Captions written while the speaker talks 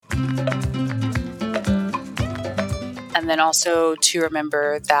And then also to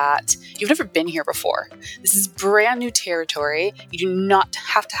remember that you've never been here before. This is brand new territory. You do not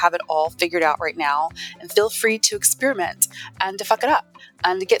have to have it all figured out right now. And feel free to experiment and to fuck it up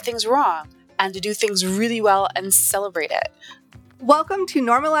and to get things wrong and to do things really well and celebrate it. Welcome to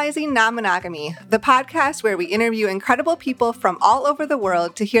Normalizing Non-Monogamy, the podcast where we interview incredible people from all over the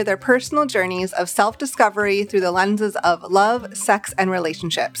world to hear their personal journeys of self-discovery through the lenses of love, sex, and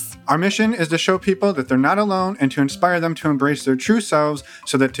relationships. Our mission is to show people that they're not alone and to inspire them to embrace their true selves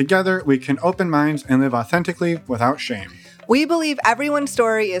so that together we can open minds and live authentically without shame. We believe everyone's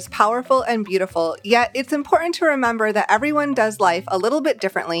story is powerful and beautiful, yet it's important to remember that everyone does life a little bit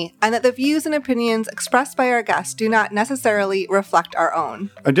differently and that the views and opinions expressed by our guests do not necessarily reflect our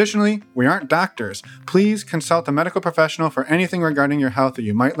own. Additionally, we aren't doctors. Please consult a medical professional for anything regarding your health that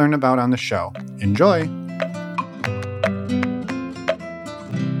you might learn about on the show. Enjoy!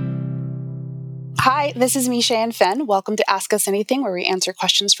 Hi, this is Misha and Fen. Welcome to Ask Us Anything, where we answer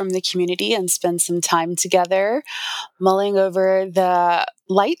questions from the community and spend some time together mulling over the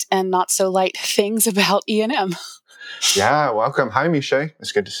light and not so light things about E&M. Yeah, welcome. Hi, Misha.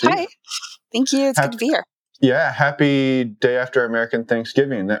 It's good to see you. Hi. Thank you. It's good to be here. Yeah, happy day after American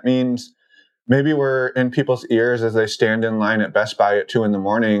Thanksgiving. That means maybe we're in people's ears as they stand in line at Best Buy at 2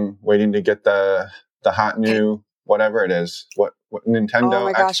 a.m, waiting to get the hot new whatever it is. What Nintendo? Oh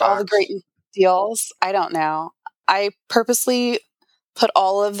my gosh, Xbox? all the great deals. I don't know. I purposely put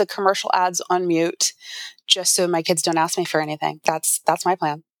all of the commercial ads on mute just so my kids don't ask me for anything. That's my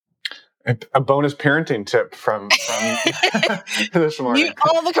plan. A bonus parenting tip from this morning. Mute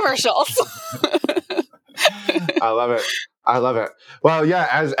all the commercials. I love it. Well,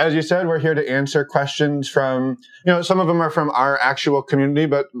 yeah, as you said, we're here to answer questions from, some of them are from our actual community,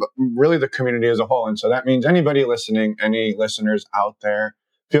 but really the community as a whole. And so that means anybody listening, any listeners out there,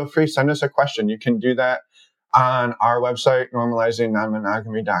 feel free, send us a question. You can do that on our website,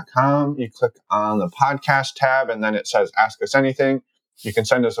 normalizingnonmonogamy.com. You click on the podcast tab, and then it says Ask Us Anything. You can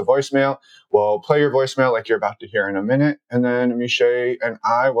send us a voicemail. We'll play your voicemail like you're about to hear in a minute, and then Misha and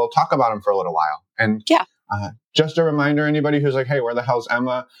I will talk about them for a little while. And just a reminder, anybody who's like, hey, where the hell's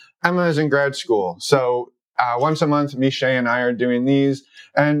Emma? Emma is in grad school. So once a month, Misha and I are doing these,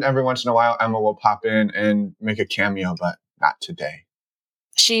 and every once in a while, Emma will pop in and make a cameo, but not today.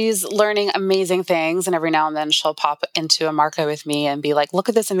 She's learning amazing things, and every now and then she'll pop into a Marco with me and be like, look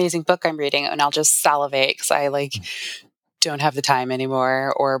at this amazing book I'm reading, and I'll just salivate because I don't have the time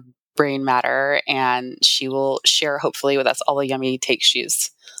anymore or brain matter, and she will share hopefully with us all the yummy takes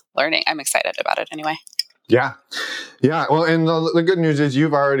she's learning. I'm excited about it anyway. Yeah. Well, and the good news is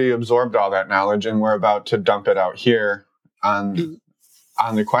you've already absorbed all that knowledge, and we're about to dump it out here on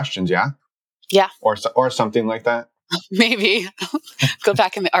the questions. Yeah. Or something like that. Maybe. Go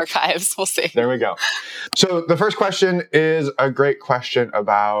back in the archives. We'll see. There we go. So the first question is a great question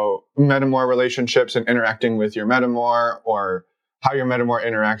about metamor relationships and interacting with your metamor, or how your metamor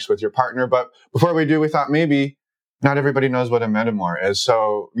interacts with your partner. But before we do, we thought maybe not everybody knows what a metamor is.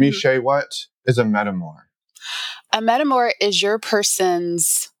 So Misha, what is a metamor? A metamor is your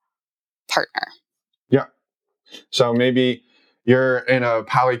person's partner. Yeah. So maybe you're in a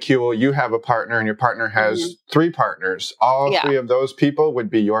polycule, you have a partner, and your partner has 3 partners. All 3 of those people would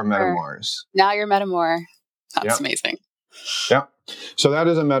be your metamors. Now you're metamor. That's amazing. Yep. So that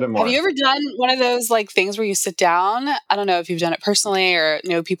is a metamor. Have you ever done one of those things where you sit down? I don't know if you've done it personally or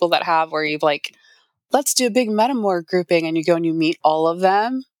know people that have, where you've let's do a big metamor grouping, and you go and you meet all of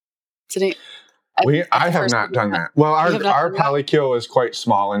them. I have not done that. Well, our polycule is quite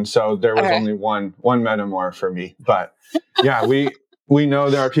small, and so there was only one metamor for me. But yeah, we know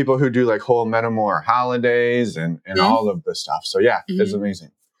there are people who do whole metamor holidays and all of this stuff. So yeah, it's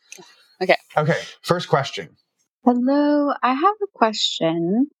amazing. Okay. First question. Hello, I have a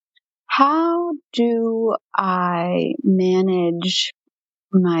question. How do I manage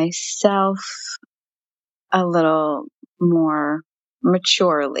myself a little more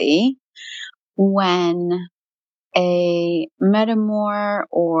maturely when a metamor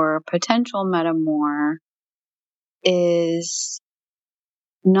or potential metamor is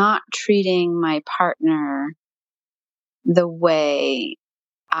not treating my partner the way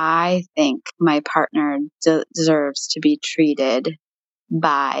I think my partner deserves to be treated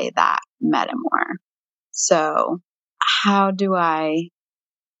by that metamor? So how do I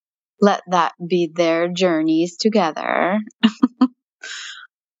let that be their journeys together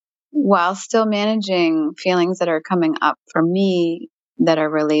while still managing feelings that are coming up for me that are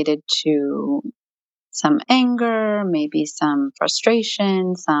related to some anger, maybe some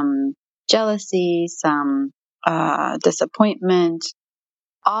frustration, some jealousy, some disappointment,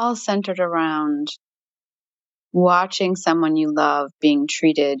 all centered around watching someone you love being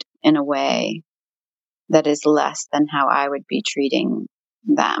treated in a way that is less than how I would be treating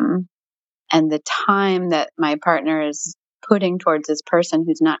them. And the time that my partner is putting towards this person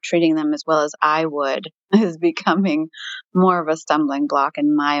who's not treating them as well as I would is becoming more of a stumbling block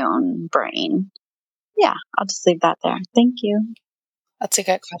in my own brain. Yeah, I'll just leave that there. Thank you. That's a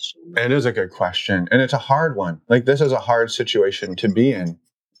good question. It is a good question. And it's a hard one. Like, this is a hard situation to be in.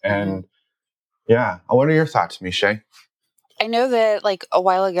 And yeah, what are your thoughts, Miche? I know that like a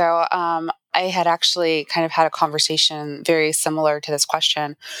while ago, I had actually kind of had a conversation very similar to this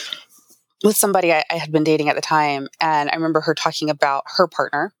question with somebody I had been dating at the time. And I remember her talking about her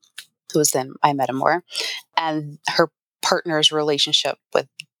partner, who was then my metamor, and her partner's relationship with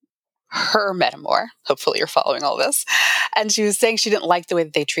her metamor. Hopefully you're following all this. And she was saying she didn't like the way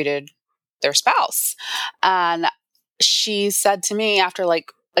that they treated their spouse. And she said to me after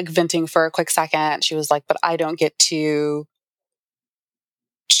like venting for a quick second, she was like, but I don't get to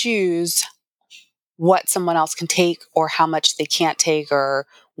choose what someone else can take or how much they can't take or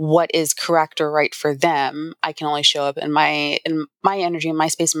what is correct or right for them. I can only show up in my energy, in my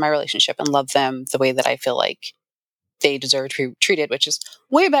space, in my relationship and love them the way that I feel like they deserve to be treated, which is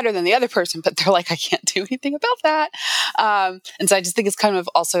way better than the other person, but they're like, I can't do anything about that. And so I just think it's kind of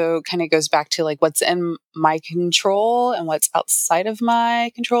also kind of goes back to like what's in my control and what's outside of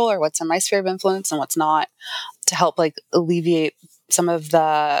my control, or what's in my sphere of influence and what's not, to help like alleviate some of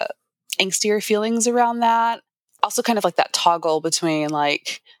the angstier feelings around that. Also kind of like that toggle between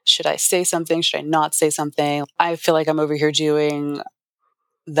like, should I say something? Should I not say something? I feel like I'm over here doing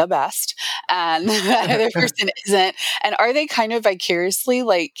the best and the other person isn't. And are they kind of vicariously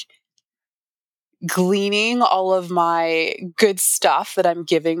like gleaning all of my good stuff that I'm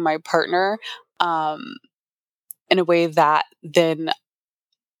giving my partner in a way that then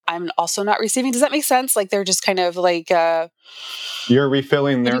I'm also not receiving? Does that make sense? Like they're just kind of like you're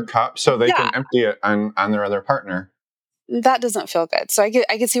refilling their cup so they can empty it on their other partner. That doesn't feel good. So I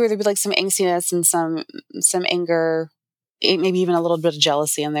could see where there'd be like some angstiness and some anger, maybe even a little bit of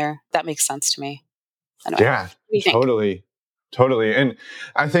jealousy in there. That makes sense to me. Anyway, yeah, totally. And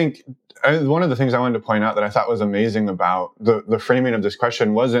I think one of the things I wanted to point out that I thought was amazing about the framing of this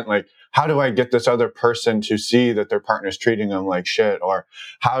question wasn't like, how do I get this other person to see that their partner's treating them like shit? Or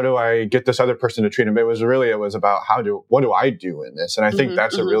how do I get this other person to treat them? It was about what do I do in this? And I think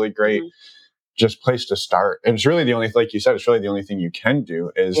that's a really great just place to start. And it's really the only, like you said, it's really the only thing you can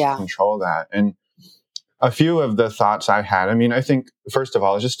do is control that. And a few of the thoughts I had, I mean, I think first of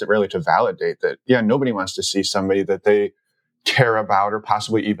all, is just really to validate that, nobody wants to see somebody that they care about or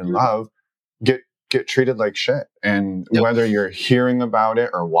possibly even love get treated like shit. And whether you're hearing about it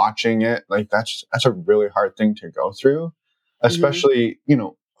or watching it, like that's a really hard thing to go through, especially,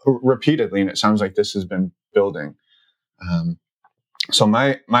 repeatedly. And it sounds like this has been building. So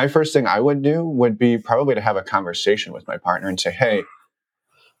my first thing I would do would be probably to have a conversation with my partner and say, hey,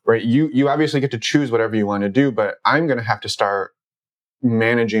 right, you obviously get to choose whatever you want to do, but I'm going to have to start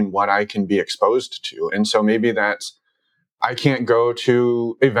managing what I can be exposed to. And so maybe that's, I can't go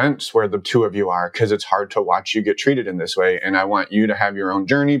to events where the two of you are because it's hard to watch you get treated in this way. And I want you to have your own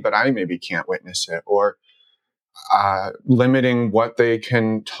journey, but I maybe can't witness it. Or limiting what they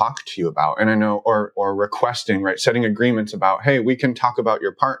can talk to you about. And I know, or requesting, right, setting agreements about, hey, we can talk about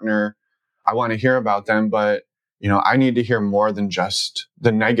your partner. I want to hear about them, but I need to hear more than just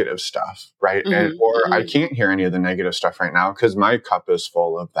the negative stuff, right? I can't hear any of the negative stuff right now because my cup is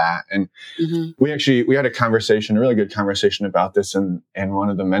full of that. And we had a really good conversation about this in one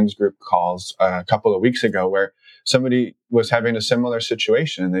of the men's group calls a couple of weeks ago, where somebody was having a similar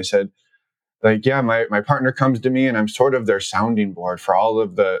situation. And they said, like, my partner comes to me and I'm sort of their sounding board for all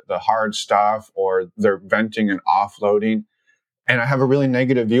of the hard stuff, or they're venting and offloading. And I have a really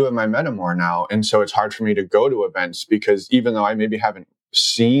negative view of my metamor now. And so it's hard for me to go to events because even though I maybe haven't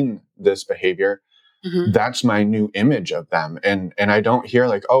seen this behavior, that's my new image of them. And I don't hear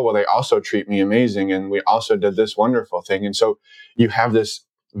like, oh, well, they also treat me amazing. And we also did this wonderful thing. And so you have this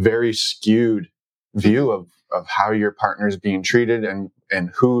very skewed view of how your partner is being treated and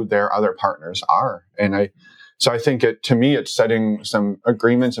who their other partners are. And I think to me, it's setting some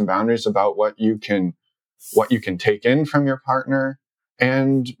agreements and boundaries about what you can take in from your partner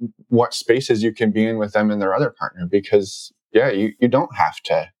and what spaces you can be in with them and their other partner, because you don't have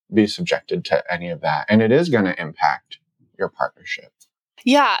to be subjected to any of that. And it is going to impact your partnership.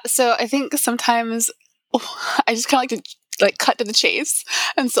 Yeah. So I think sometimes I just kind of like to like cut to the chase.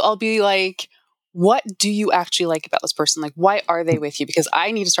 And so I'll be like, what do you actually like about this person? Like, why are they with you? Because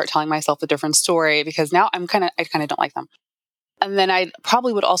I need to start telling myself a different story because now I kind of don't like them. And then I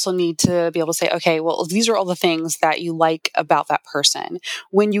probably would also need to be able to say, okay, well, these are all the things that you like about that person.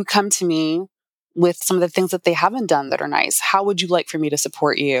 When you come to me with some of the things that they haven't done that are nice, how would you like for me to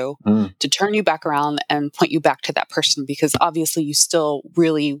support you, to turn you back around and point you back to that person? Because obviously you still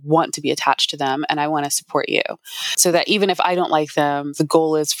really want to be attached to them, and I want to support you. So that even if I don't like them, the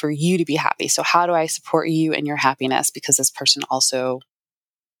goal is for you to be happy. So how do I support you in your happiness? Because this person also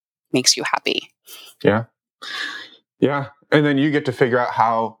makes you happy. Yeah. Yeah. And then you get to figure out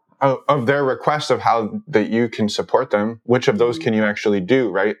how, of their requests of how that you can support them, which of those can you actually do,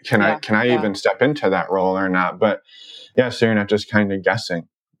 right? Can I even step into that role or not? But yeah, so you're not just kind of guessing.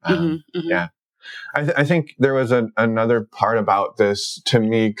 Yeah. I think there was another part about this to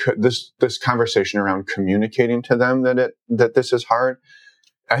me, this conversation around communicating to them that this is hard.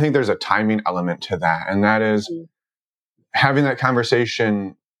 I think there's a timing element to that. And that is having that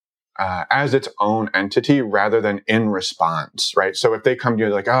conversation as its own entity rather than in response, right? So if they come to you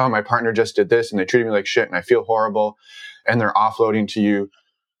like, oh, my partner just did this and they treated me like shit and I feel horrible, and they're offloading to you,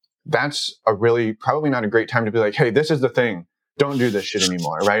 that's probably not a great time to be like, hey, this is the thing. Don't do this shit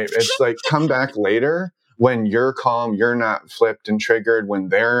anymore, right? It's like, come back later when you're calm, you're not flipped and triggered, when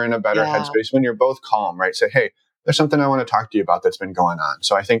they're in a better headspace, when you're both calm, right? Say, hey, there's something I want to talk to you about that's been going on.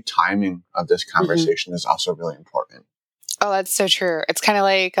 So I think timing of this conversation is also really important. Oh, that's so true. It's kind of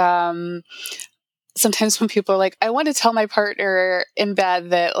like sometimes when people are like, I want to tell my partner in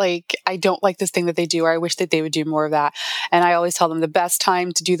bed that like I don't like this thing that they do, or I wish that they would do more of that. And I always tell them the best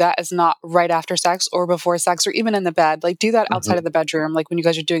time to do that is not right after sex or before sex or even in the bed. Like do that outside of the bedroom, like when you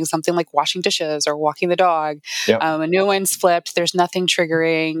guys are doing something like washing dishes or walking the dog. And no one's flipped. There's nothing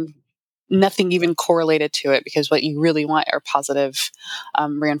triggering, nothing even correlated to it, because what you really want are positive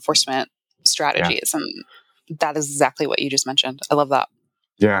reinforcement strategies. And that is exactly what you just mentioned. I love that.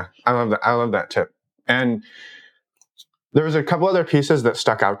 Yeah, I love that. I love that tip. And there was a couple other pieces that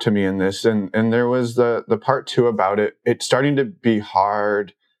stuck out to me in this. And there was the part two about it. It's starting to be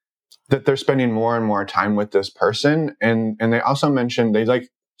hard that they're spending more and more time with this person. And they also mentioned, they like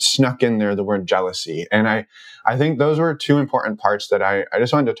snuck in there the word jealousy. And I think those were two important parts that I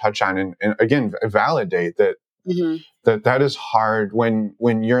just wanted to touch on and again, validate that, that is hard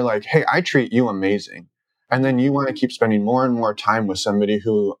when you're like, hey, I treat you amazing. And then you want to keep spending more and more time with somebody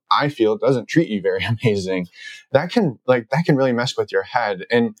who I feel doesn't treat you very amazing. That can really mess with your head.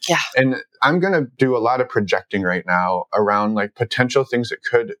 And I'm going to do a lot of projecting right now around like potential things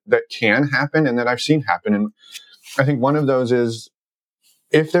that can happen and that I've seen happen. And I think one of those is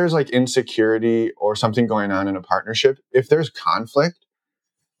if there's like insecurity or something going on in a partnership, if there's conflict,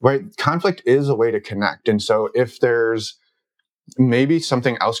 right? Conflict is a way to connect. And so if there's maybe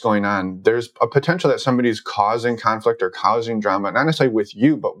something else going on, there's a potential that somebody's causing conflict or causing drama, not necessarily with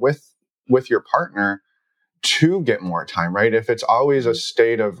you, but with your partner to get more time, right? If it's always a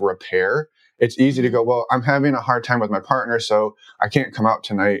state of repair, it's easy to go, well, I'm having a hard time with my partner, so I can't come out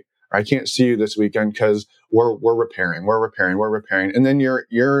tonight, or I can't see you this weekend because we're repairing. And then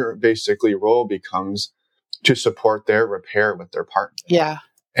your basically role becomes to support their repair with their partner. Yeah.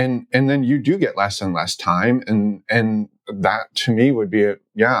 And then you do get less and less time. And that to me would be a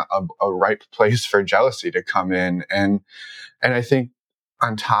ripe place for jealousy to come in. And I think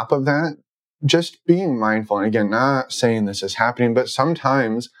on top of that, just being mindful, and again, not saying this is happening, but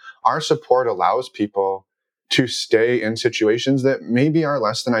sometimes our support allows people to stay in situations that maybe are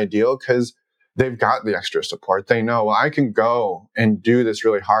less than ideal because they've got the extra support. They know, well, I can go and do this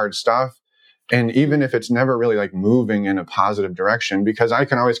really hard stuff. And even if it's never really like moving in a positive direction, because I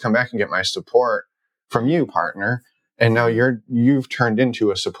can always come back and get my support from you, partner. And now you've turned into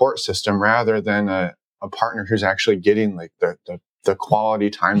a support system rather than a partner who's actually getting like the quality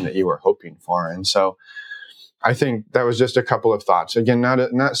time that you were hoping for. And so I think that was just a couple of thoughts. Again,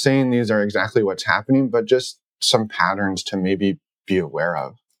 not saying these are exactly what's happening, but just some patterns to maybe be aware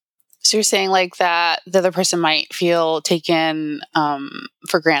of. So you're saying like that the other person might feel taken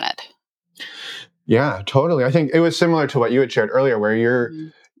for granted. Yeah, totally. I think it was similar to what you had shared earlier, where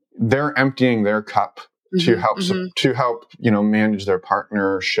they're emptying their cup to help manage their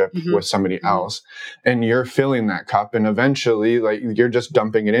partnership with somebody else, and you're filling that cup, and eventually like you're just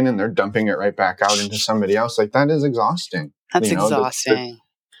dumping it in, and they're dumping it right back out into somebody else. Like that is exhausting. That's exhausting.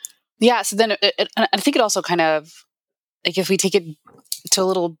 Yeah. So then I think it also kind of like if we take it to a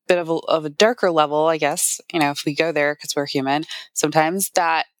little bit of a darker level, I guess, if we go there because we're human, sometimes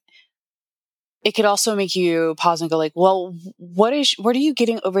that it could also make you pause and go like, well, what are you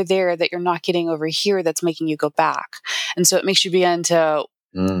getting over there that you're not getting over here that's making you go back? And so it makes you begin to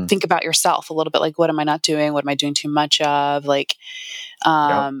think about yourself a little bit, like, what am I not doing? What am I doing too much of? Like,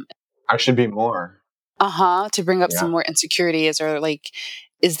 I should be more. to bring up some more insecurities, or like,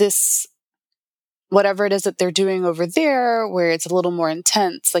 is this whatever it is that they're doing over there where it's a little more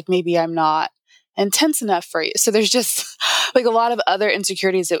intense, like maybe I'm not intense enough for you. So there's just like a lot of other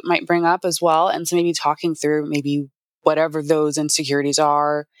insecurities that might bring up as well. And so maybe talking through maybe whatever those insecurities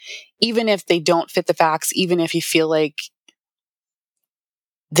are, even if they don't fit the facts, even if you feel like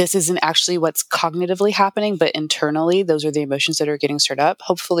this isn't actually what's cognitively happening, but internally, those are the emotions that are getting stirred up.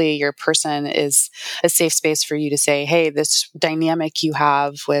 Hopefully your person is a safe space for you to say, hey, this dynamic you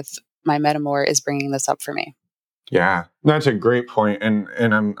have with my metamor is bringing this up for me. Yeah, that's a great point. And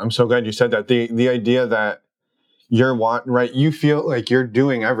I'm so glad you said that. The idea that you feel like you're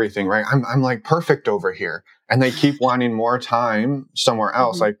doing everything, right? I'm like perfect over here. And they keep wanting more time somewhere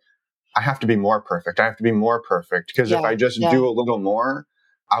else. Like, I have to be more perfect. I have to be more perfect. Because if I just do a little more,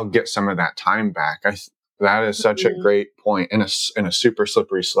 I'll get some of that time back. That is such a great point, in a super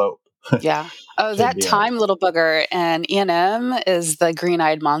slippery slope. Yeah. Oh, that time little booger, and E&M is the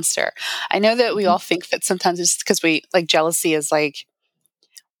green-eyed monster. I know that we all think that sometimes it's because we like jealousy is like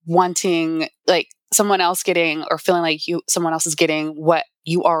wanting like someone else getting, or feeling like someone else is getting what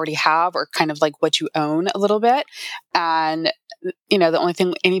you already have, or kind of like what you own a little bit. And the only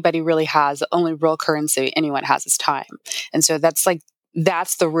thing anybody really has, the only real currency anyone has is time. And so that's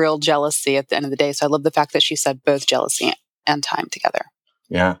the real jealousy at the end of the day. So I love the fact that she said both jealousy and time together.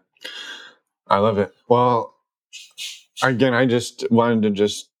 Yeah. I love it. Well, again, I just wanted to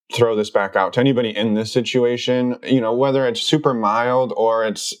throw this back out to anybody in this situation, whether it's super mild or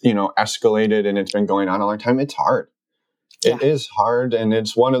it's, escalated and it's been going on a long time. It's hard. Yeah. It is hard. And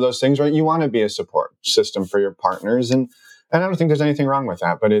it's one of those things where you want to be a support system for your partners. And I don't think there's anything wrong with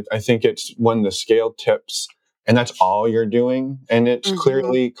that, but I think it's when the scale tips and that's all you're doing, and it's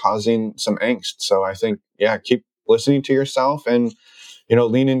clearly causing some angst. So I think, keep listening to yourself and,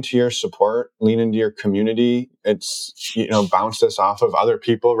 lean into your support, lean into your community. It's, bounce this off of other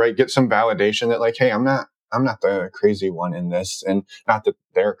people, right? Get some validation that like, hey, I'm not the crazy one in this, and not that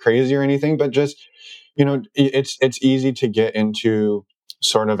they're crazy or anything, but just, it's easy to get into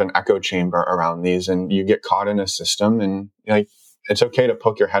sort of an echo chamber around these, and you get caught in a system, and like, it's okay to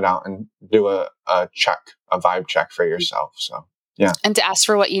poke your head out and do a vibe check for yourself. So, yeah. And to ask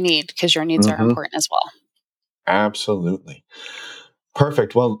for what you need, because your needs are important as well. Absolutely.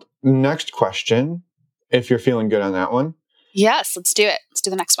 Perfect. Well, next question, if you're feeling good on that one. Yes, let's do it. Let's do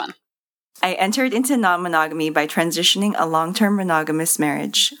the next one. I entered into non-monogamy by transitioning a long-term monogamous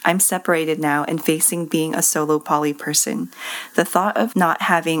marriage. I'm separated now and facing being a solo poly person. The thought of not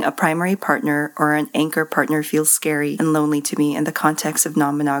having a primary partner or an anchor partner feels scary and lonely to me in the context of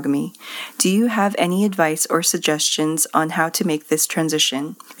non-monogamy. Do you have any advice or suggestions on how to make this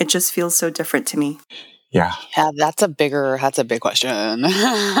transition? It just feels so different to me. Yeah, that's a big question.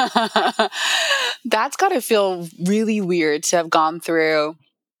 That's got to feel really weird to have gone through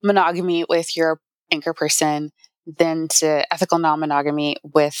monogamy with your anchor person, then to ethical non-monogamy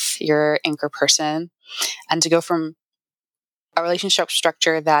with your anchor person, and to go from a relationship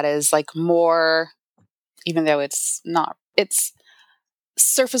structure that is like more, even though it's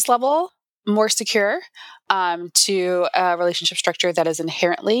surface level, more secure, to a relationship structure that is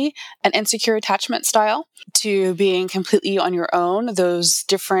inherently an insecure attachment style, to being completely on your own. Those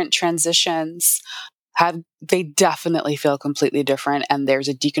different transitions they definitely feel completely different. And there's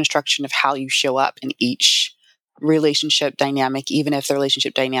a deconstruction of how you show up in each relationship dynamic, even if the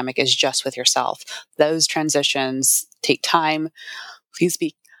relationship dynamic is just with yourself. Those transitions take time. Please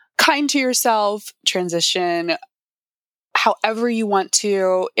be kind to yourself. Transition however you want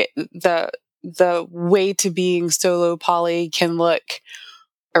to. The way to being solo poly can look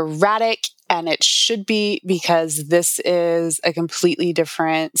erratic, and it should be, because this is a completely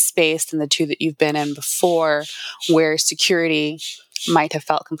different space than the two that you've been in before, where security might have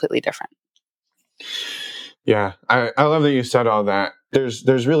felt completely different. Yeah, I love that you said all that.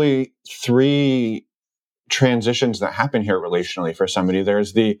 There's really three transitions that happen here relationally for somebody.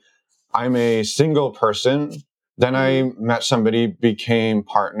 There's I'm a single person, then I met somebody, became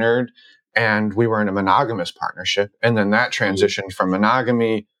partnered, and we were in a monogamous partnership. And then that transitioned from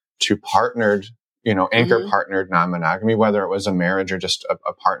monogamy to partnered, anchor partnered non-monogamy, whether it was a marriage or just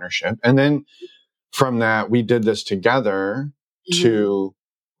a partnership. And then from that, we did this together to,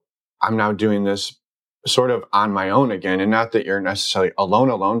 I'm now doing this sort of on my own again. And not that you're necessarily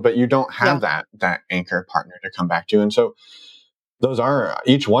alone, but you don't have that anchor partner to come back to. And so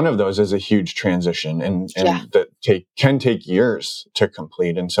each one of those is a huge transition, and that can take years to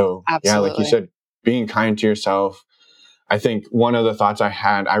complete. And so, like you said, being kind to yourself. I think one of the thoughts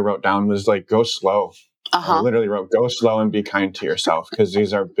I wrote down was like, go slow. I literally wrote, go slow and be kind to yourself, because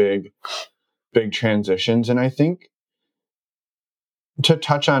these are big big transitions. And I think to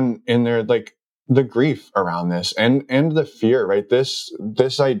touch on in there, like the grief around this and the fear, right?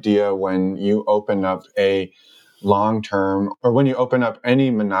 This idea when you open up a long-term or when you open up any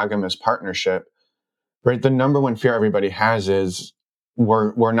monogamous partnership, right? The number one fear everybody has is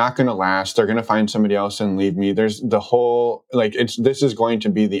we're not going to last. They're going to find somebody else and leave me. There's the whole, like, this is going to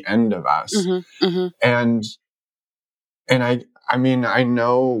be the end of us. Mm-hmm, mm-hmm. And I mean, I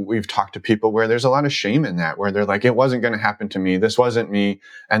know we've talked to people where there's a lot of shame in that, where they're like, it wasn't going to happen to me. This wasn't me.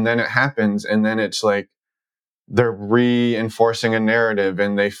 And then it happens. And then it's like, they're reinforcing a narrative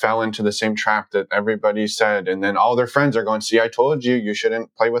and they fell into the same trap that everybody said. And then all their friends are going, see, I told you, you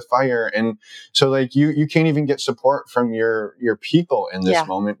shouldn't play with fire. And so like you can't even get support from your people in this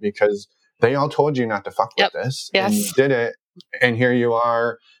moment because they all told you not to fuck with this and you did it. And here you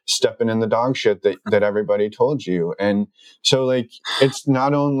are stepping in the dog shit that everybody told you. And so like, it's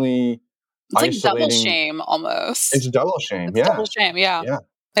not only it's like double shame almost. It's double shame. It's double shame.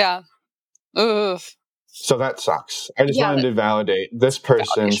 Yeah. Oof. So that sucks. I just wanted to validate this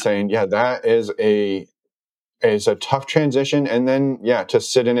person saying, that is a tough transition. And then, to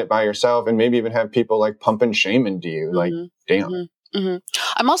sit in it by yourself and maybe even have people like pumping shame into you. Mm-hmm. Like, damn. Mm-hmm. Mm-hmm.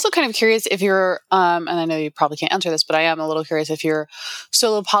 I'm also kind of curious if you're, and I know you probably can't answer this, but I am a little curious if you're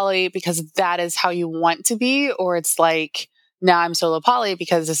solo poly because that is how you want to be, or it's like, now I'm solo poly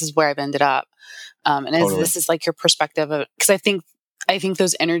because this is where I've ended up. And this is like your perspective of, because I think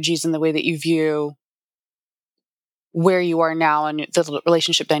those energies and the way that you view where you are now and the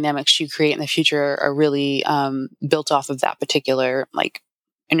relationship dynamics you create in the future are really built off of that particular like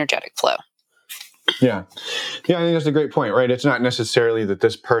energetic flow. Yeah. I think that's a great point, right? It's not necessarily that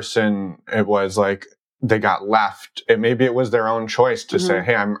this person, it was like they got left. Maybe it was their own choice to say,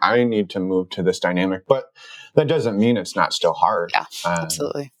 hey, I need to move to this dynamic, but that doesn't mean it's not still hard. Yeah,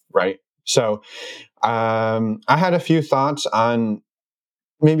 absolutely. Right. So I had a few thoughts on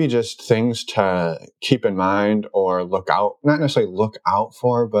maybe just things to keep in mind or not necessarily look out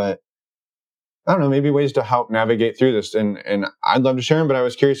for, but I don't know, maybe ways to help navigate through this. And I'd love to share them, but I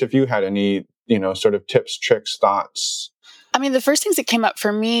was curious if you had any, sort of tips, tricks, thoughts. I mean, the first things that came up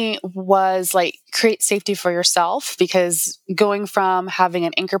for me was like create safety for yourself, because going from having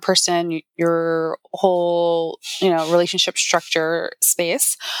an anchor person, your whole, relationship structure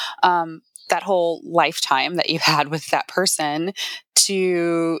space, that whole lifetime that you had with that person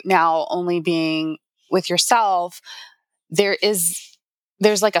to now only being with yourself,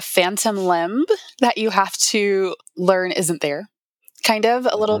 there's like a phantom limb that you have to learn isn't there, kind of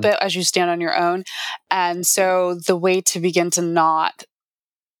a little bit as you stand on your own. And so the way to begin to not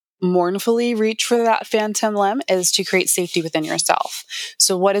mournfully reach for that phantom limb is to create safety within yourself.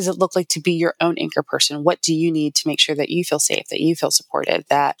 So what does it look like to be your own anchor person? What do you need to make sure that you feel safe, that you feel supported,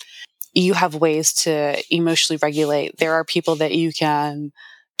 that you have ways to emotionally regulate? There are people that you can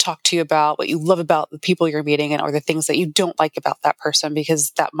talk to you about what you love about the people you're meeting and or the things that you don't like about that person,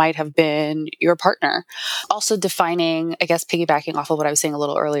 because that might have been your partner. Also defining, I guess, piggybacking off of what I was saying a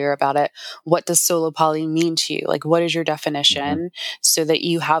little earlier about it, what does solo poly mean to you? Like, what is your definition so that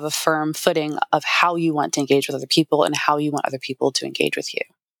you have a firm footing of how you want to engage with other people and how you want other people to engage with you?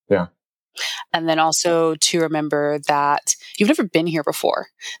 Yeah. And then also to remember that you've never been here before.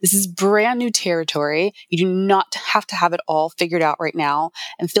 This is brand new territory. You do not have to have it all figured out right now,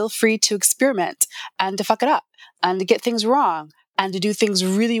 and feel free to experiment and to fuck it up and to get things wrong and to do things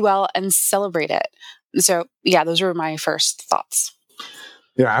really well and celebrate it. So those were my first thoughts.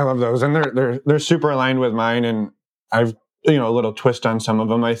 Yeah, I love those. And they're super aligned with mine. And I've, a little twist on some of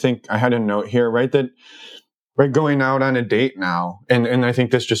them. I think I had a note here, right? That going out on a date now. And I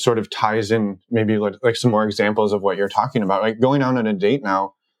think this just sort of ties in maybe like some more examples of what you're talking about. Like going out on a date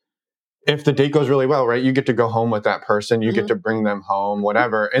now, if the date goes really well, right, you get to go home with that person, you get to bring them home,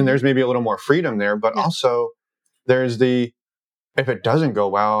 whatever. And there's maybe a little more freedom there, but also there's if it doesn't go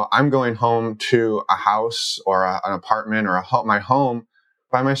well, I'm going home to a house or an apartment or my home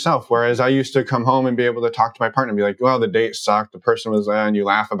by myself. Whereas I used to come home and be able to talk to my partner and be like, well, the date sucked. The person was there, and you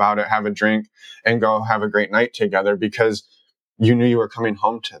laugh about it, have a drink and go have a great night together because you knew you were coming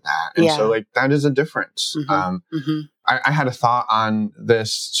home to that. And so like, that is a difference. I had a thought on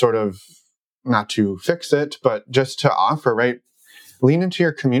this, sort of not to fix it, but just to offer, right? Lean into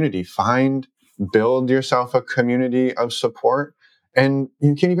your community, build yourself a community of support. And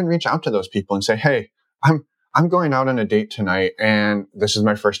you can even reach out to those people and say, hey, I'm going out on a date tonight, and this is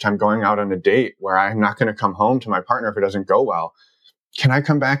my first time going out on a date where I'm not going to come home to my partner if it doesn't go well. Can I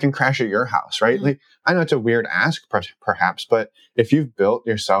come back and crash at your house, right? Like, I know it's a weird ask perhaps, but if you've built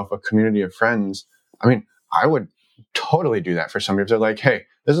yourself a community of friends, I mean, I would totally do that for somebody. If they're like, hey,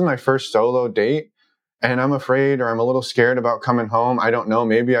 this is my first solo date and I'm afraid or I'm a little scared about coming home. I don't know.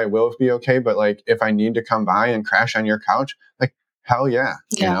 Maybe I will be okay. But like, if I need to come by and crash on your couch, like, hell yeah.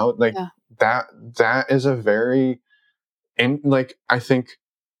 You know, like that is a very, I think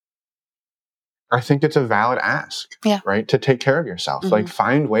it's a valid ask, right? To take care of yourself, like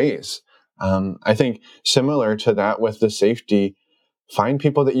find ways. I think similar to that with the safety, find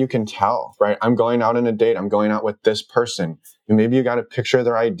people that you can tell, right? I'm going out on a date. I'm going out with this person. And maybe you got a picture of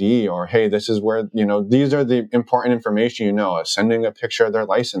their ID or, hey, this is where, these are the important information, sending a picture of their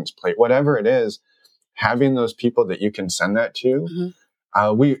license plate, whatever it is, having those people that you can send that to.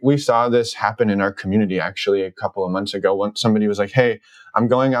 We saw this happen in our community actually a couple of months ago when somebody was like, hey, I'm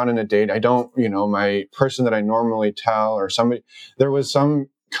going out on a date. I don't, my person that I normally tell or somebody, there was some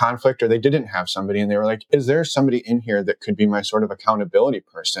conflict or they didn't have somebody and they were like, is there somebody in here that could be my sort of accountability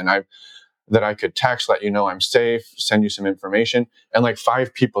person that I could text, let you know I'm safe, send you some information. And like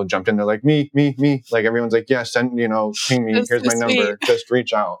 5 people jumped in. They're like, me. Like everyone's like, yeah, send, ping me. Here's my number. Just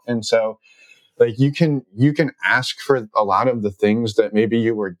reach out. And so like you can ask for a lot of the things that maybe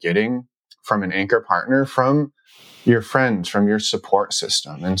you were getting from an anchor partner, from your friends, from your support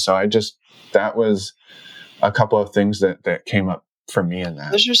system. And so that was a couple of things that came up for me in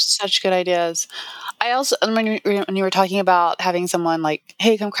that. Those are such good ideas. I also, when you were talking about having someone like,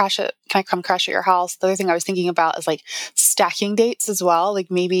 hey, can I come crash at your house? The other thing I was thinking about is like stacking dates as well. Like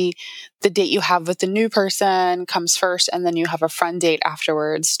maybe the date you have with the new person comes first and then you have a friend date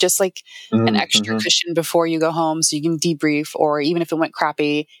afterwards, just like an extra cushion before you go home so you can debrief, or even if it went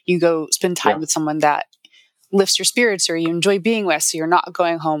crappy, you go spend time with someone that lifts your spirits or you enjoy being with, so you're not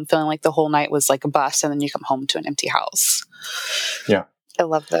going home feeling like the whole night was like a bust and then you come home to an empty house. Yeah. I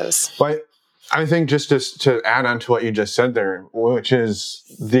love those. But I think just to add on to what you just said there, which is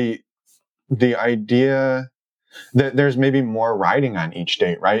the idea that there's maybe more riding on each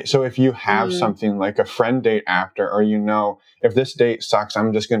date, right? So if you have something like a friend date after, or if this date sucks,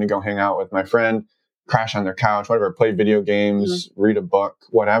 I'm just going to go hang out with my friend, crash on their couch, whatever, play video games, read a book,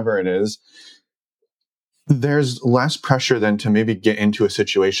 whatever it is. There's less pressure than to maybe get into a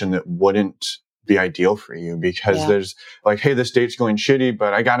situation that wouldn't be ideal for you, because there's like, hey, this date's going shitty,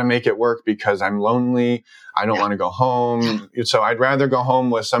 but I got to make it work because I'm lonely. I don't want to go home. So I'd rather go home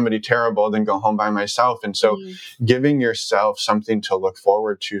with somebody terrible than go home by myself. And so giving yourself something to look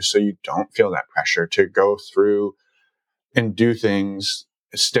forward to so you don't feel that pressure to go through and do things,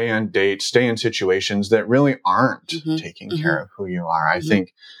 stay on dates, stay in situations that really aren't taking care of who you are. I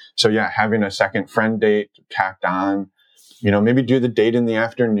think, so having a second friend date tacked on, maybe do the date in the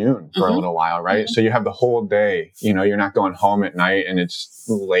afternoon for a little while, right? So you have the whole day, you're not going home at night and it's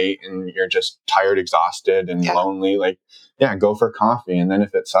late and you're just tired, exhausted and lonely. Like, go for coffee. And then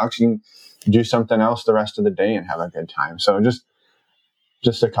if it sucks, you can do something else the rest of the day and have a good time. So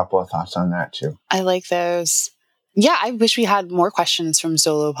just a couple of thoughts on that too. I like those. Yeah, I wish we had more questions from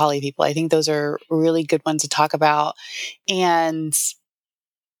solo poly people. I think those are really good ones to talk about. And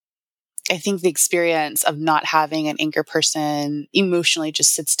I think the experience of not having an anchor person emotionally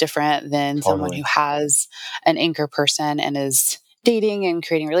just sits different than someone who has an anchor person and is dating and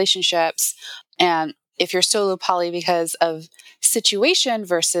creating relationships. And if you're solo poly because of situation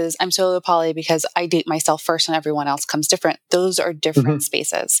versus I'm solo poly because I date myself first and everyone else comes different, those are different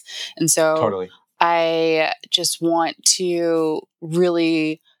spaces. And so I just want to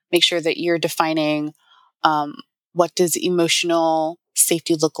really make sure that you're defining what does emotional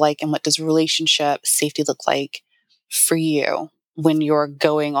safety look like and what does relationship safety look like for you when you're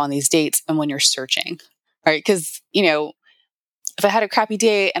going on these dates and when you're searching, right? Because, if I had a crappy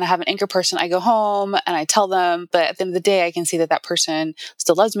date and I have an anchor person, I go home and I tell them, but at the end of the day, I can see that person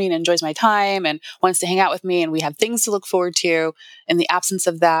still loves me and enjoys my time and wants to hang out with me and we have things to look forward to. In the absence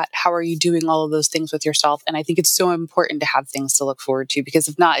of that, how are you doing all of those things with yourself? And I think it's so important to have things to look forward to, because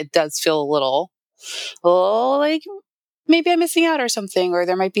if not, it does feel a little like maybe I'm missing out or something, or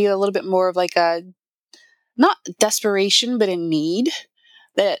there might be a little bit more of like a, not desperation, but a need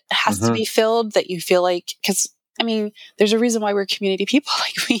that has to be filled, that you feel like, because there's a reason why we're community people.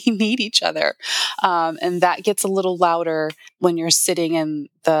 Like we need each other. And that gets a little louder when you're sitting in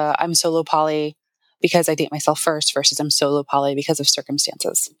the I'm solo poly because I date myself first versus I'm solo poly because of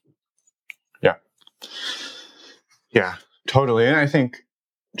circumstances. Yeah. Yeah, totally. And I think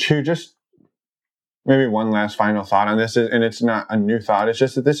to just maybe one last final thought on this, and it's not a new thought, it's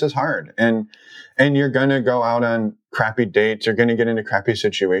just that this is hard. And you're going to go out on crappy dates. You're going to get into crappy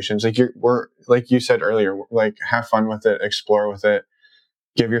situations. Like you said earlier, like have fun with it, explore with it,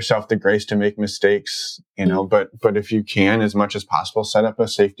 give yourself the grace to make mistakes, but if you can, as much as possible, set up a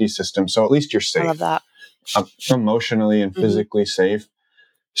safety system. So at least you're safe. I love that. emotionally and physically safe.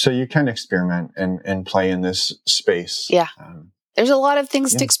 So you can experiment and play in this space. Yeah. There's a lot of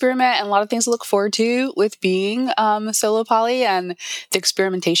things to experiment and a lot of things to look forward to with being solo poly, and the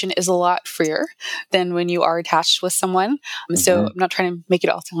experimentation is a lot freer than when you are attached with someone. So I'm not trying to make it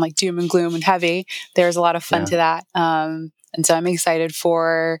all sound like doom and gloom and heavy. There's a lot of fun to that. And so I'm excited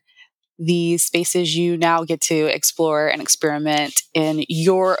for the spaces you now get to explore and experiment in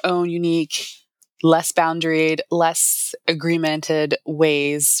your own unique, less boundaried, less agreemented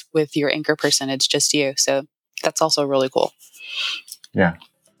ways with your anchor person. It's just you. So that's also really cool. Yeah.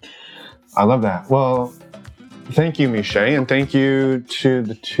 I love that. Well, thank you, Miche, and thank you to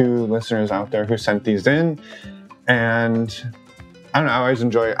the 2 listeners out there who sent these in. And I don't know,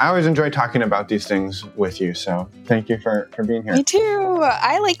 I always enjoy talking about these things with you. So thank you for being here. Me too.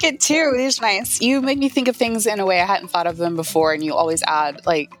 I like it too. It is nice. You make me think of things in a way I hadn't thought of them before, and you always add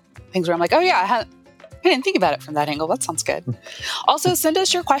like things where I'm like, oh yeah, I didn't think about it from that angle. That sounds good. Also, send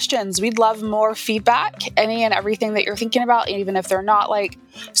us your questions. We'd love more feedback, any and everything that you're thinking about, even if they're not like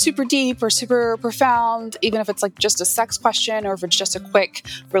super deep or super profound, even if it's like just a sex question or if it's just a quick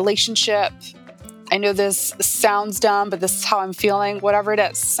relationship. I know this sounds dumb, but this is how I'm feeling. Whatever it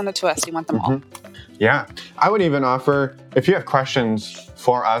is, send it to us. We want them all. Yeah. I would even offer, if you have questions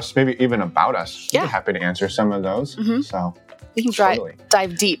for us, maybe even about us, we'd be happy to answer some of those. So we can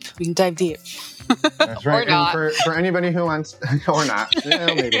dive deep. We can dive deep. That's right. Or not. And for anybody who wants, or not,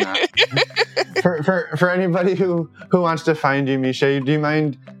 maybe not. For anybody who wants to find you, Miche, do you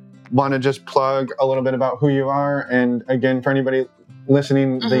want to just plug a little bit about who you are? And again, for anybody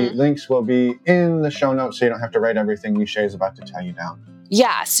listening, the links will be in the show notes, so you don't have to write everything Miche is about to tell you down.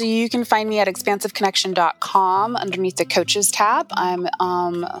 Yeah, so you can find me at expansiveconnection.com underneath the coaches tab. I'm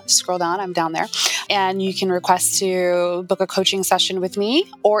scroll down, I'm down there. And you can request to book a coaching session with me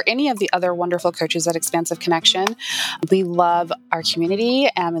or any of the other wonderful coaches at Expansive Connection. We love our community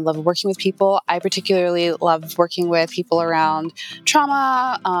and we love working with people. I particularly love working with people around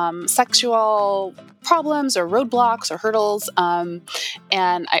trauma, sexual problems or roadblocks or hurdles.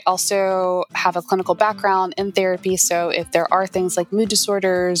 And I also have a clinical background in therapy. So if there are things like mood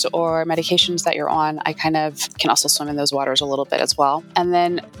disorders or medications that you're on, I kind of can also swim in those waters a little bit as well. And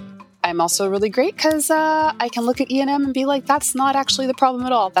then I'm also really great because I can look at E&M and be like, that's not actually the problem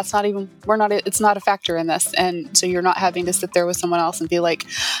at all. That's not even, it's not a factor in this. And so you're not having to sit there with someone else and be like,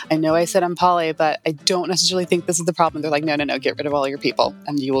 I know I said I'm poly, but I don't necessarily think this is the problem. They're like, no, get rid of all your people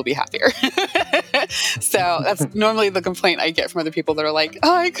and you will be happier. So that's normally the complaint I get from other people that are like,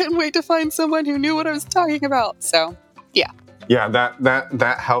 oh, I couldn't wait to find someone who knew what I was talking about. So yeah. Yeah,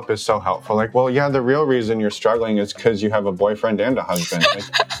 that help is so helpful. Like, well, yeah, the real reason you're struggling is because you have a boyfriend and a husband.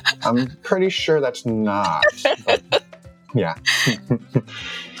 Like, I'm pretty sure that's not. But, yeah.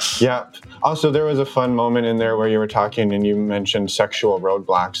 Yeah. Also, there was a fun moment in there where you were talking and you mentioned sexual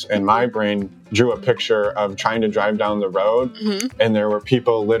roadblocks, and my brain drew a picture of trying to drive down the road, and there were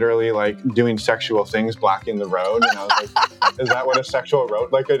people literally like doing sexual things blocking the road, and I was like, is that what a sexual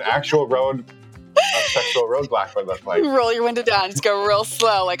road, like an actual road, a sexual roadblock would look like? Roll your window down, just go real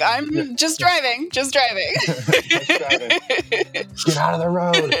slow, like I'm just driving. Just driving. Get out of the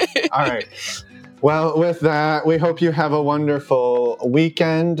road. All right. Well, with that, we hope you have a wonderful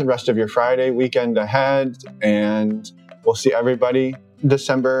weekend, the rest of your Friday weekend ahead, and we'll see everybody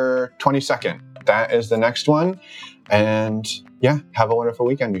December 22nd. That is the next one. And yeah, have a wonderful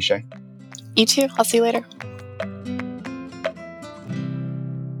weekend, Miche. You too. I'll see you later.